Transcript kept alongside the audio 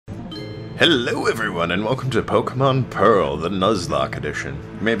Hello everyone, and welcome to Pokemon Pearl, the Nuzlocke edition.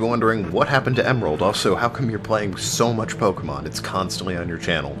 You may be wondering, what happened to Emerald? Also, how come you're playing so much Pokemon? It's constantly on your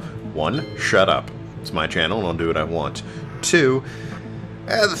channel. 1, shut up. It's my channel, and I'll do what I want. 2,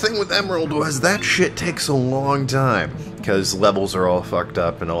 the thing with Emerald was that shit takes a long time, because levels are all fucked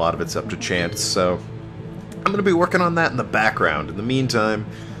up, and a lot of it's up to chance, so I'm going to be working on that in the background. In the meantime,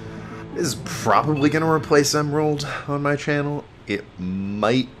 this is probably going to replace Emerald on my channel. It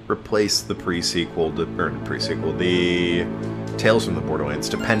might replace the pre-sequel, the Tales from the Borderlands,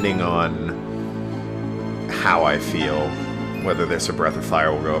 depending on how I feel. Whether this or Breath of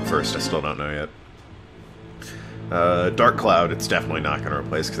Fire will go up first, I still don't know yet. Dark Cloud, it's definitely not going to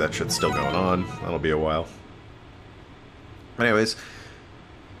replace, because that shit's still going on. That'll be a while. Anyways,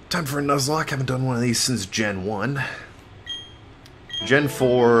 time for a Nuzlocke. Haven't done one of these since Gen 1. Gen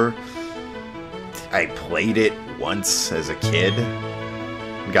 4, I played it once as a kid.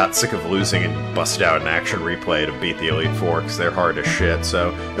 Got sick of losing and busted out an action replay to beat the Elite Four because they're hard as shit,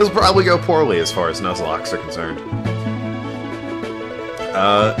 so it'll probably go poorly as far as Nuzlockes are concerned.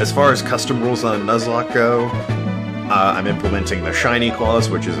 As far as custom rules on Nuzlocke go, I'm implementing the shiny clause,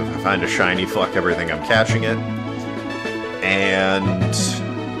 which is if I find a shiny, fuck everything, I'm catching it. And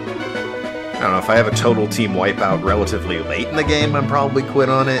I don't know, if I have a total team wipeout relatively late in the game, I'm probably quit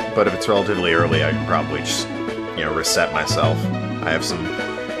on it, but if it's relatively early, I can probably just, you know, reset myself. I have some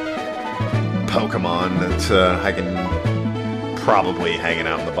Pokemon that I can probably hanging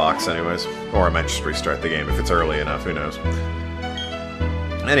out in the box anyways. Or I might just restart the game if it's early enough, who knows.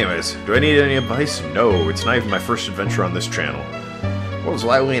 Anyways, do I need any advice? No, it's not even my first adventure on this channel. World's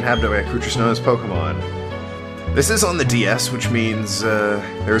widely inhabited by creatures known as Pokemon. This is on the DS, which means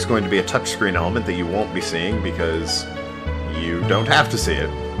there's going to be a touchscreen element that you won't be seeing because you don't have to see it.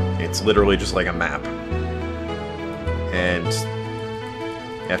 It's literally just like a map. And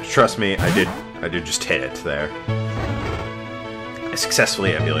you have to trust me, I did just hit it there. I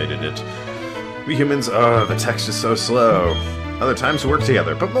successfully emulated it. We humans, the text is so slow. Other times we work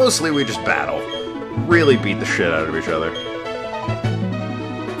together, but mostly we just battle. Really beat the shit out of each other.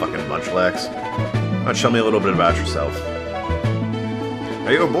 Fucking Munchlax. Why don't you tell me a little bit about yourself?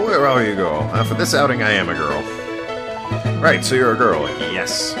 Are you a boy or are you a girl? For this outing, I am a girl. Right, so you're a girl.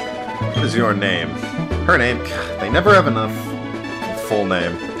 Yes. What is your name? Her name? God, they never have enough. Full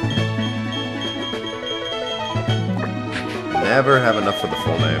name. Never have enough for the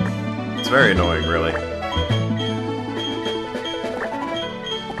full name. It's very annoying, really.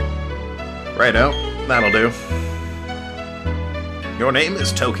 Righto, that'll do. Your name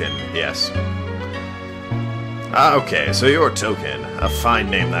is Token, yes. Ah, okay, so you're Token. A fine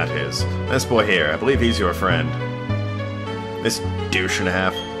name that is. This boy here, I believe he's your friend. This douche and a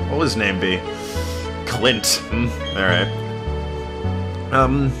half. What will his name be? Clint. Alright.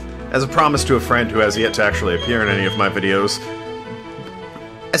 As a promise to a friend who has yet to actually appear in any of my videos,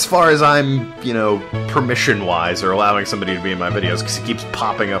 as far as I'm, you know, permission-wise, or allowing somebody to be in my videos, because he keeps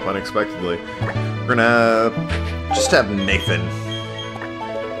popping up unexpectedly, we're gonna just have Nathan.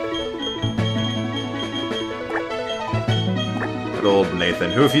 Good old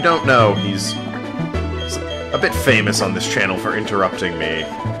Nathan, who, if you don't know, he's a bit famous on this channel for interrupting me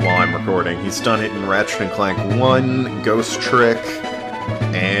while I'm recording. He's done it in Ratchet & Clank 1, Ghost Trick,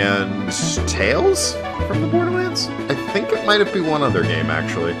 and Tales from the Borderlands? I think it might have been one other game,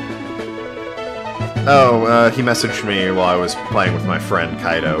 actually. Oh, he messaged me while I was playing with my friend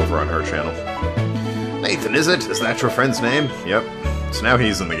Kaida over on her channel. Nathan, is it? Is that your friend's name? Yep. So now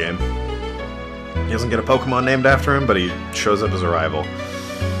he's in the game. He doesn't get a Pokemon named after him, but he shows up as a rival.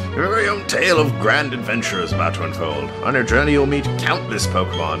 Your very own tale of grand adventure is about to unfold. On your journey you'll meet countless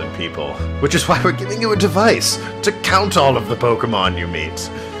Pokemon and people, which is why we're giving you a device to count all of the Pokemon you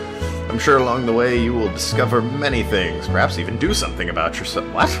meet. I'm sure along the way you will discover many things, perhaps even do something about yourself.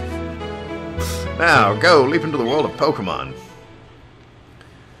 What? Now, go, leap into the world of Pokemon.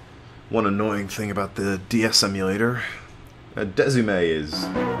 One annoying thing about the DS emulator, Desume is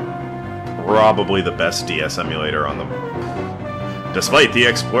probably the best DS emulator on them. Despite the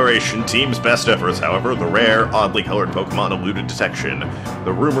exploration team's best efforts, however, the rare, oddly colored Pokemon eluded detection.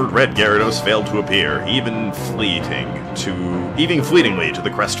 The rumored red Gyarados failed to appear, even fleetingly to the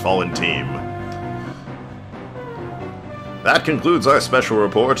crestfallen team. That concludes our special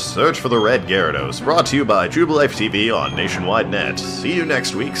report, Search for the Red Gyarados, brought to you by Jubilife TV on Nationwide Net. See you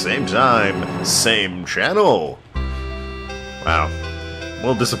next week, same time, same channel. Wow. A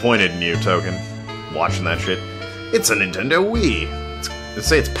little disappointed in you, Token. Watching that shit. It's a Nintendo Wii. Let's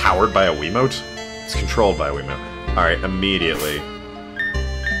say it's powered by a Wiimote. It's controlled by a Wiimote. Alright, immediately.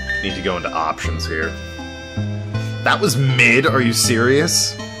 Need to go into options here. That was mid? Are you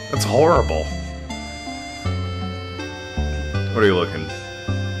serious? That's horrible. What are you looking?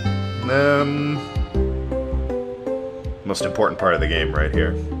 Most important part of the game right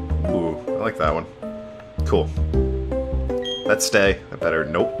here. Ooh, I like that one. Cool. Let's stay. I better...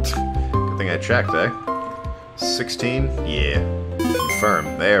 Nope. Good thing I checked, eh? 16? Yeah.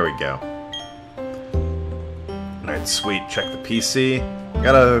 Confirm. There we go. Alright, sweet. Check the PC.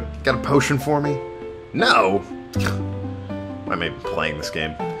 Got a potion for me? No! Why am I even playing this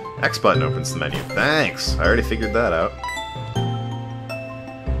game? X button opens the menu. Thanks! I already figured that out.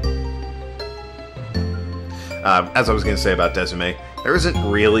 As I was going to say about Desume, there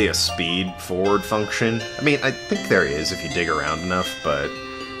isn't really a speed forward function. I mean, I think there is if you dig around enough, but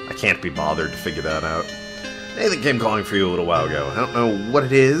I can't be bothered to figure that out. Nathan came calling for you a little while ago. I don't know what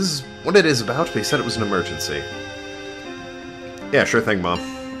it is about, but he said it was an emergency. Yeah, sure thing, Mom.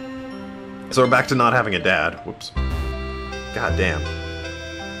 So we're back to not having a dad. Whoops. God damn.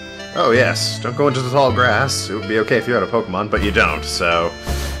 Oh, yes. Don't go into the tall grass. It would be okay if you had a Pokemon, but you don't, so...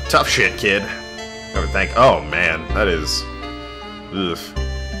 Tough shit, kid. I would think... Oh, man. That is... Ugh.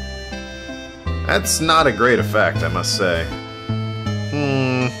 That's not a great effect, I must say.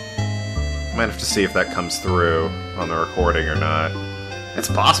 Might have to see if that comes through on the recording or not. It's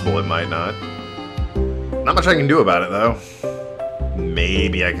possible it might not. Not much I can do about it, though.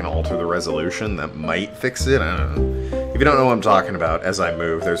 Maybe I can alter the resolution. That might fix it. I don't know. If you don't know what I'm talking about, as I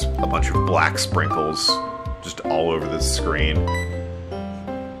move, there's a bunch of black sprinkles just all over the screen.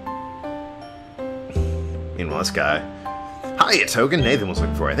 Meanwhile, this guy... Hiya, Token. Nathan was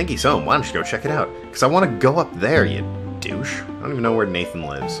looking for you. I think he's home. Why don't you go check it out? Because I want to go up there, you douche. I don't even know where Nathan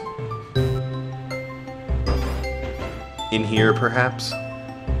lives. In here, perhaps?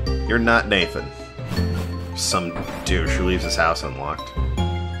 You're not Nathan. Some douche who leaves his house unlocked.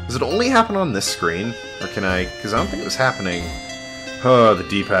 Does it only happen on this screen? Or can I... Because I don't think it was happening... Oh, the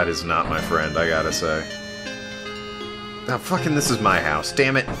D-pad is not my friend, I gotta say. Oh, fucking this is my house.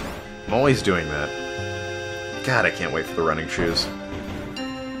 Damn it. I'm always doing that. God, I can't wait for the running shoes.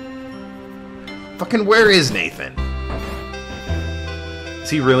 Fucking where is Nathan? Is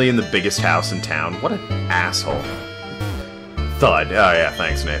he really in the biggest house in town? What an asshole. Thud. Oh yeah,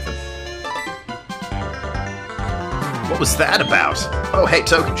 thanks, Nathan. What was that about? Oh, hey,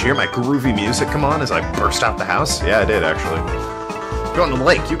 Token, did you hear my groovy music come on as I burst out the house? Yeah, I did, actually. Go on to the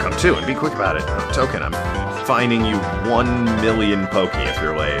lake, you come too, and be quick about it. Oh, Token, I'm fining you 1 million Poke if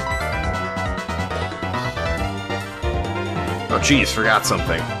you're late. Oh, geez, forgot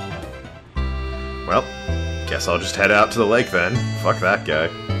something. Well, guess I'll just head out to the lake then. Fuck that guy.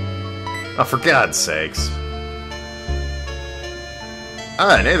 Oh, for God's sakes.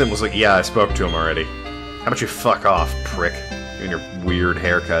 Ah, Nathan was like, yeah, I spoke to him already. How about you fuck off, prick? You and your weird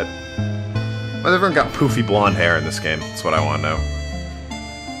haircut. Why's everyone got poofy blonde hair in this game? That's what I want to know.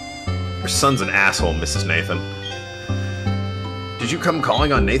 Your son's an asshole, Mrs. Nathan. Did you come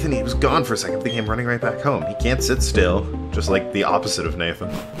calling on Nathan? He was gone for a second. They came running right back home. He can't sit still. Just like the opposite of Nathan.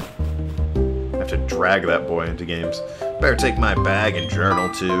 I have to drag that boy into games. Better take my bag and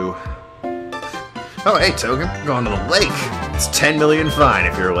journal, too. Oh, hey, Token. I'm going to the lake. It's 10 million fine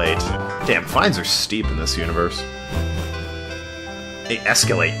if you're late. Damn, fines are steep in this universe. They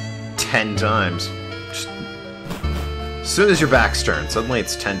escalate 10 times. Just... As soon as your back's turned, suddenly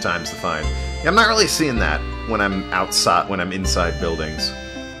it's 10 times the fine. Yeah, I'm not really seeing that when I'm outside, when I'm inside buildings.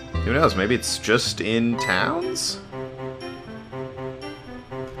 Who knows, maybe it's just in towns?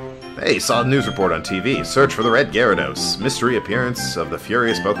 Hey, saw a news report on TV. Search for the Red Gyarados. Mystery appearance of the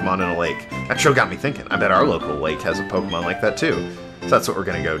furious Pokemon in a lake. That show got me thinking. I bet our local lake has a Pokemon like that too. So that's what we're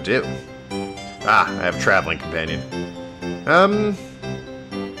gonna go do. Ah, I have a traveling companion.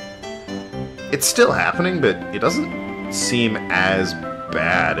 It's still happening, but it doesn't seem as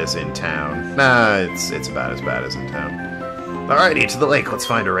bad as in town. Nah, it's about as bad as in town. Alrighty, to the lake. Let's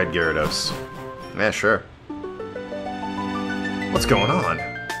find a Red Gyarados. Yeah, sure. What's going on?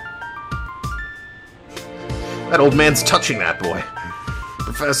 That old man's touching that boy.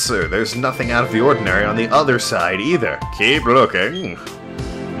 Professor, there's nothing out of the ordinary on the other side either. Keep looking.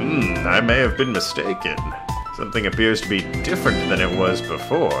 I may have been mistaken. Something appears to be different than it was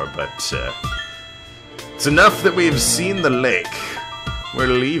before, but it's enough that we've seen the lake. We're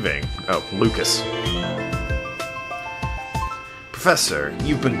leaving. Oh, Lucas. Professor,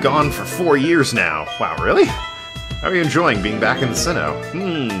 you've been gone for 4 years now. Wow, really? How are you enjoying being back in the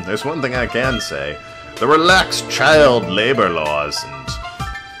Sinnoh? There's one thing I can say. The relaxed child labor laws and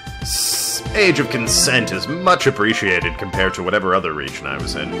age of consent is much appreciated compared to whatever other region I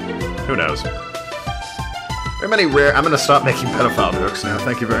was in. Who knows? There are many rare... I'm going to stop making pedophile jokes now,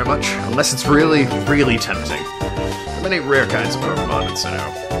 thank you very much. Unless it's really, really tempting. Many rare kinds of Pokemon in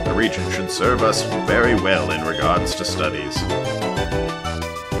Sinnoh. The region should serve us very well in regards to studies.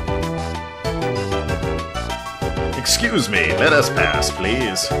 Excuse me, let us pass,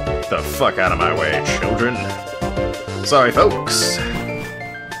 please. The fuck out of my way, children. Sorry, folks.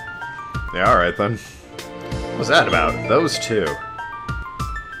 Yeah, alright then. What's that about? Those two.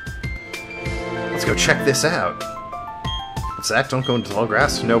 Let's go check this out. What's that? Don't go into tall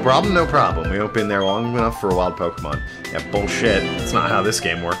grass? No problem, no problem. We haven't been there long enough for a wild Pokemon. Yeah, bullshit. That's not how this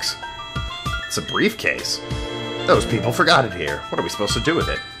game works. It's a briefcase. Those people forgot it here. What are we supposed to do with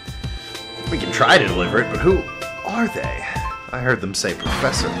it? We can try to deliver it, but who are they? I heard them say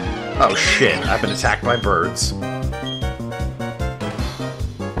Professor. Oh shit, I've been attacked by birds.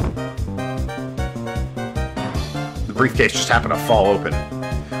 The briefcase just happened to fall open.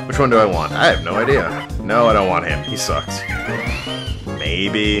 Which one do I want? I have no idea. No, I don't want him. He sucks.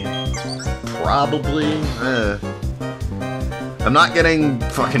 Maybe. Probably. I'm not getting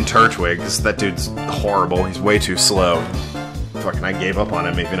fucking Turtwig, because that dude's horrible. He's way too slow. Fucking, I gave up on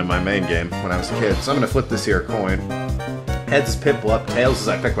him even in my main game when I was a kid. So I'm gonna flip this here coin. Heads is Piplup, tails is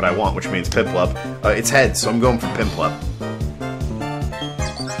I pick what I want, which means Piplup. It's heads, so I'm going for Piplup.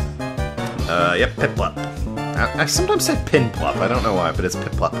 Yep, Piplup. I sometimes say Pinplup, I don't know why, but it's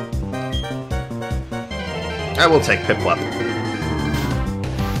Piplup. I will take Piplup.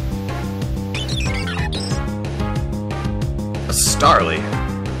 A Starly.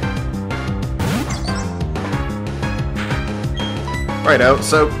 Righto,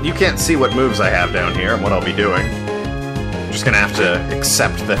 so you can't see what moves I have down here and what I'll be doing. I'm just gonna have to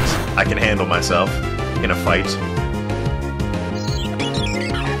accept that I can handle myself in a fight.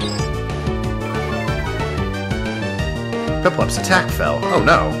 Piplup's attack fell. Oh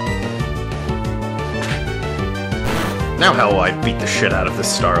no. Now how will I beat the shit out of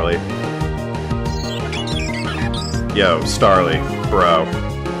this Starly? Yo, Starly, bro.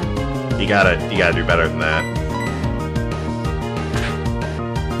 You gotta do better than that.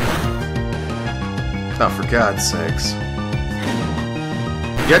 Oh, for God's sakes.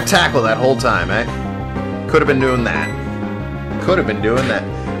 Get tackled that whole time, eh? Could have been doing that. Could have been doing that.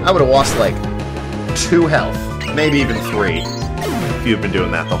 I would have lost, like, 2 health. Maybe even 3. If you'd been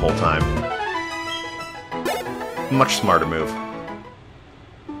doing that the whole time. Much smarter move.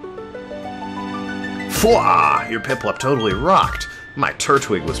 Fwah! Your Piplup totally rocked. My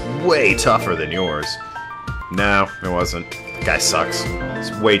Turtwig was way tougher than yours. No, it wasn't. The guy sucks.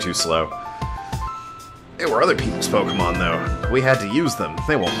 He's way too slow. They were other people's Pokemon, though. We had to use them.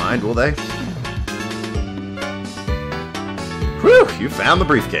 They won't mind, will they? Whew! You found the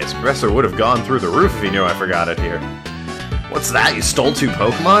briefcase. Professor would have gone through the roof if he knew I forgot it here. What's that? You stole 2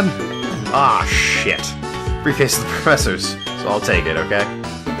 Pokemon? Ah, shit. Briefcase of the Professor's, so I'll take it, okay?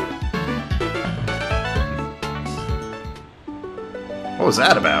 What was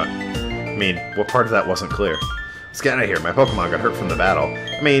that about? I mean, what part of that wasn't clear? Let's get out of here. My Pokemon got hurt from the battle.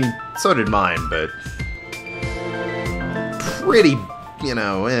 I mean, so did mine, but... pretty, you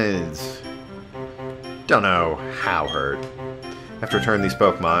know, don't know how hurt. I have to return these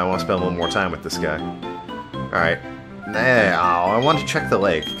Pokemon. I want to spend a little more time with this guy. Alright. I want to check the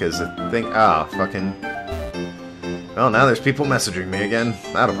lake, because I think... ah, fucking... well, now there's people messaging me again.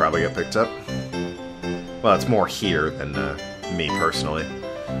 That'll probably get picked up. Well, it's more here than me, personally.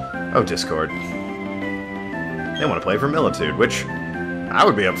 Oh, Discord. They want to play for Militude, which I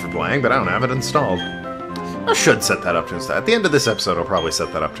would be up for playing, but I don't have it installed. I should set that up to install. At the end of this episode, I'll probably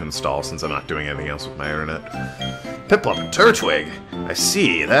set that up to install, since I'm not doing anything else with my internet. Piplup and Turtwig. I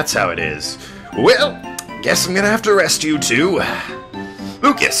see, that's how it is. Well, guess I'm gonna have to arrest you two.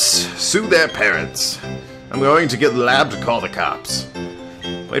 Lucas, sue their parents. I'm going to get the lab to call the cops.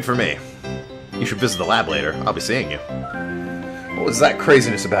 Wait for me. You should visit the lab later. I'll be seeing you. What was that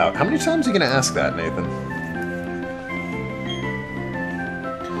craziness about? How many times are you gonna ask that, Nathan?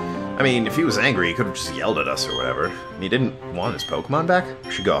 I mean, if he was angry, he could have just yelled at us or whatever. And he didn't want his Pokemon back?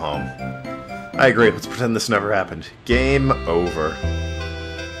 We should go home. I agree, let's pretend this never happened. Game over.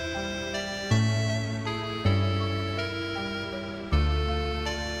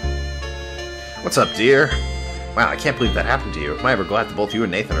 What's up, dear? Wow, I can't believe that happened to you. Am I ever glad that both you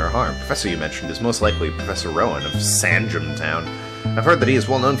and Nathan are harmed? Professor you mentioned is most likely Professor Rowan of Sanjum Town. I've heard that he is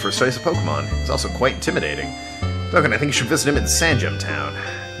well known for his studies of Pokemon. He's also quite intimidating. Token, I think you should visit him in Sanjum Town.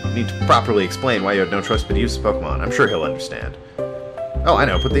 You need to properly explain why you had no choice but to use the Pokemon. I'm sure he'll understand. Oh, I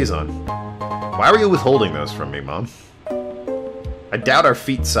know. Put these on. Why were you withholding those from me, Mom? I doubt our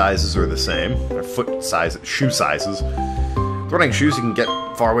feet sizes are the same. Our foot size, shoe sizes. With running shoes, you can get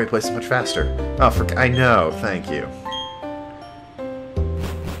faraway places much faster. Oh, I know. Thank you.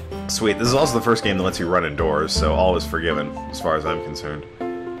 Sweet, this is also the first game that lets you run indoors, so all is forgiven, as far as I'm concerned.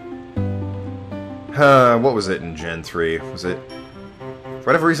 What was it in Gen 3? Was it... For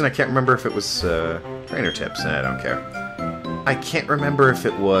whatever reason, I can't remember if it was, trainer tips. I don't care. I can't remember if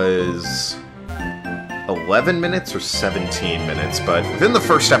it was 11 minutes or 17 minutes, but within the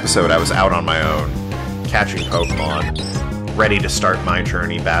first episode, I was out on my own, catching Pokemon, ready to start my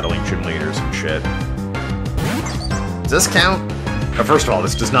journey battling gym leaders and shit. Does this count? First of all,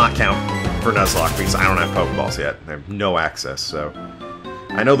 this does not count for Nuzlocke because I don't have Pokeballs yet. I have no access, so...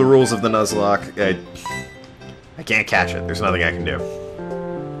 I know the rules of the Nuzlocke. I can't catch it. There's nothing I can do.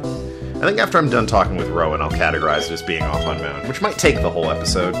 I think after I'm done talking with Rowan, I'll categorize it as being off unbound, which might take the whole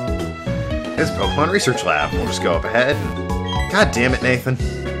episode. It's a Pokemon Research Lab. We'll just go up ahead and... God damn it, Nathan.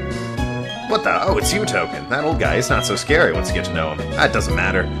 What the? Oh, it's you, Token. That old guy is not so scary once you get to know him. That doesn't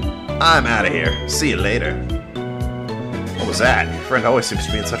matter. I'm out of here. See you later. What was that? Your friend always seems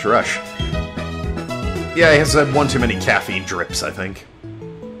to be in such a rush. Yeah, he has had one too many caffeine drips, I think.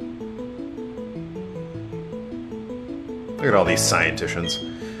 Look at all these scienticians.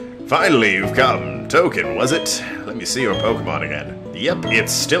 Finally, you've come. Token, was it? Let me see your Pokemon again. Yep,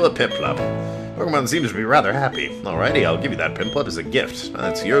 it's still a Piplup. Pokemon seems to be rather happy. Alrighty, I'll give you that Piplup as a gift. Now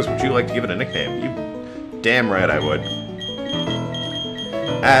that's yours. Would you like to give it a nickname? You damn right I would.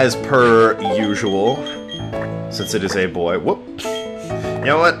 As per usual, since it is a boy. Whoop. You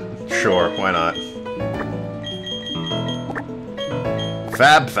know what? Sure, why not?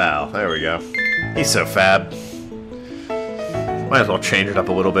 Fabfal. There we go. He's so fab. Might as well change it up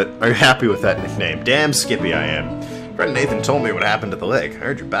a little bit. Are you happy with that nickname? Damn Skippy I am. Friend Nathan told me what happened to the leg. I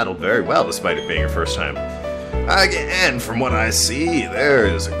heard you battled very well despite it being your first time. Again, from what I see, there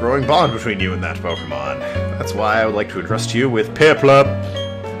is a growing bond between you and that Pokemon. That's why I would like to entrust you with Piplup.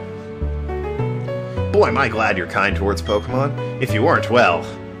 Boy, am I glad you're kind towards Pokemon. If you weren't, well...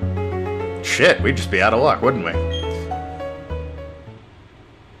 Shit, we'd just be out of luck, wouldn't we?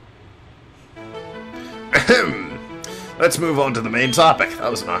 Ahem. Let's move on to the main topic. That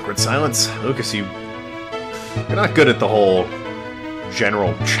was an awkward silence. Lucas, you're not good at the whole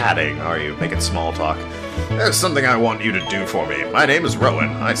general chatting, are you? Making small talk. There's something I want you to do for me. My name is Rowan.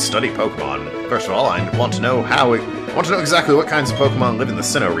 I study Pokemon. First of all, I want to know exactly what kinds of Pokemon live in the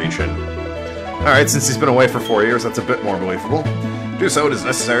Sinnoh region. Alright, since he's been away for 4 years, that's a bit more believable. To do so, it is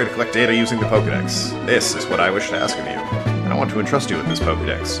necessary to collect data using the Pokedex. This is what I wish to ask of you. And I want to entrust you with this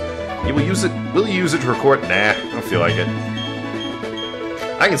Pokedex. You will use it. Will you use it to record? Nah, I don't feel like it.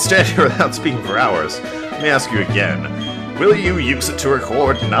 I can stand here without speaking for hours. Let me ask you again. Will you use it to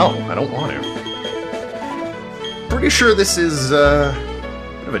record? No, I don't want to. Pretty sure this is, a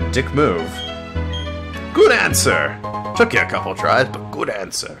bit of a dick move. Good answer! Took you a couple tries, but good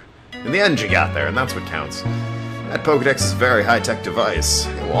answer. In the end, you got there, and that's what counts. That Pokedex is a very high-tech device.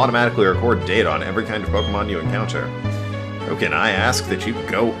 It will automatically record data on every kind of Pokemon you encounter. Can I ask that you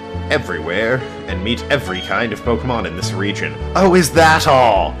go everywhere and meet every kind of Pokemon in this region? Oh, is that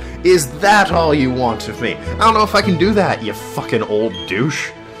all? Is that all you want of me? I don't know if I can do that, you fucking old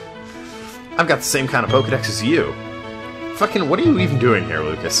douche. I've got the same kind of Pokedex as you. Fucking, what are you even doing here,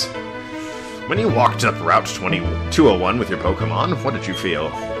 Lucas? When you walked up Route 201 with your Pokemon, what did you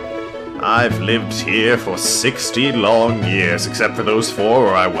feel? I've lived here for 60 long years, except for those 4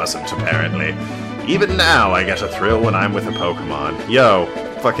 where I wasn't, apparently. Even now, I get a thrill when I'm with a Pokemon. Yo,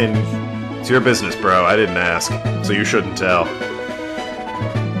 fucking, it's your business, bro. I didn't ask, so you shouldn't tell.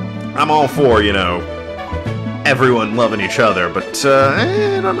 I'm all for, you know, everyone loving each other, but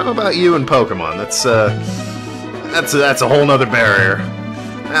I don't know about you and Pokemon. That's a whole nother barrier.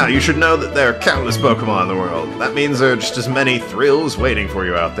 Now, you should know that there are countless Pokemon in the world. That means there are just as many thrills waiting for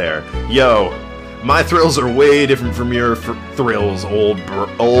you out there. Yo, my thrills are way different from your thrills,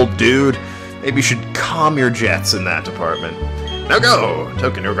 old dude. Maybe you should calm your jets in that department. Now go!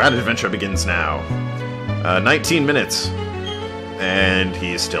 Token, your grand adventure begins now. 19 minutes. And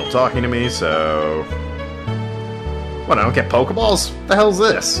he's still talking to me, so... What, I don't get Pokeballs? What the hell's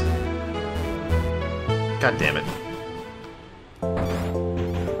this? God damn it.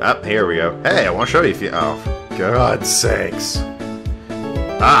 Up, here we go. Hey, I want to show you if you... Oh, for God's sakes.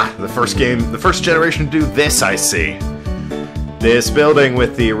 Ah, the first generation to do this, I see. This building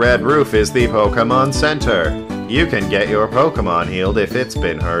with the red roof is the Pokemon Center. You can get your Pokemon healed if it's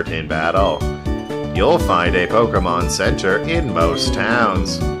been hurt in battle. You'll find a Pokemon Center in most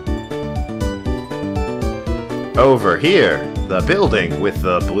towns. Over here, the building with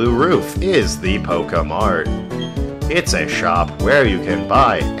the blue roof is the Pokemart. It's a shop where you can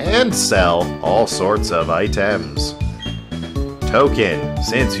buy and sell all sorts of items. Token,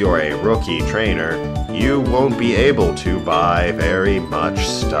 since you're a rookie trainer, you won't be able to buy very much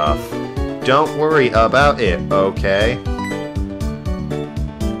stuff. Don't worry about it, okay?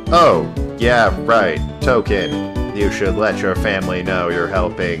 Oh, yeah, right, Token. You should let your family know you're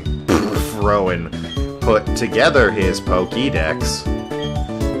helping Rowan put together his Pokédex.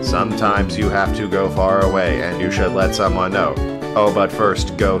 Sometimes you have to go far away, and you should let someone know. Oh, but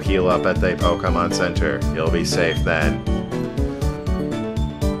first, go heal up at the Pokemon Center. You'll be safe then.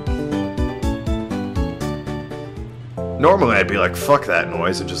 Normally I'd be like, fuck that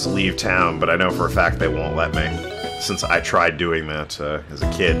noise, and just leave town, but I know for a fact they won't let me. Since I tried doing that as a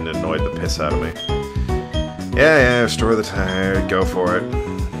kid and it annoyed the piss out of me. Yeah, restore the tire, go for it.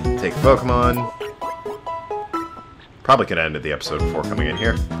 Take Pokemon. Probably could have ended the episode before coming in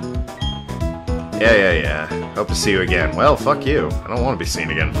here. Yeah. Hope to see you again. Well, fuck you. I don't want to be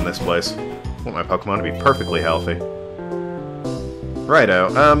seen again from this place. I want my Pokemon to be perfectly healthy. Righto,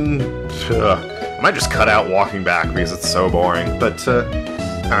 I might just cut out walking back because it's so boring, but,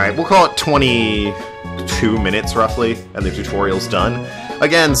 alright, we'll call it 22 minutes, roughly, and the tutorial's done.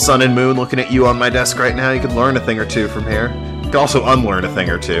 Again, Sun and Moon looking at you on my desk right now. You could learn a thing or two from here. You could also unlearn a thing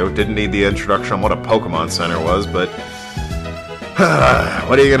or two. Didn't need the introduction on what a Pokemon Center was, but...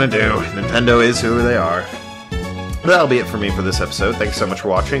 what are you gonna do? Nintendo is who they are. That'll be it for me for this episode. Thanks so much for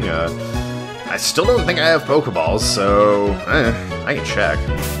watching. I still don't think I have Pokeballs, so... I can check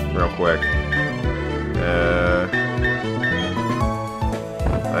real quick.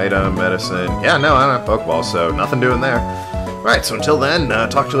 Item, medicine... Yeah, no, I don't have Pokeballs, so nothing doing there. Alright, so until then,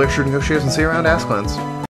 talk to you later, shooting go shoes, and see you around Asklands.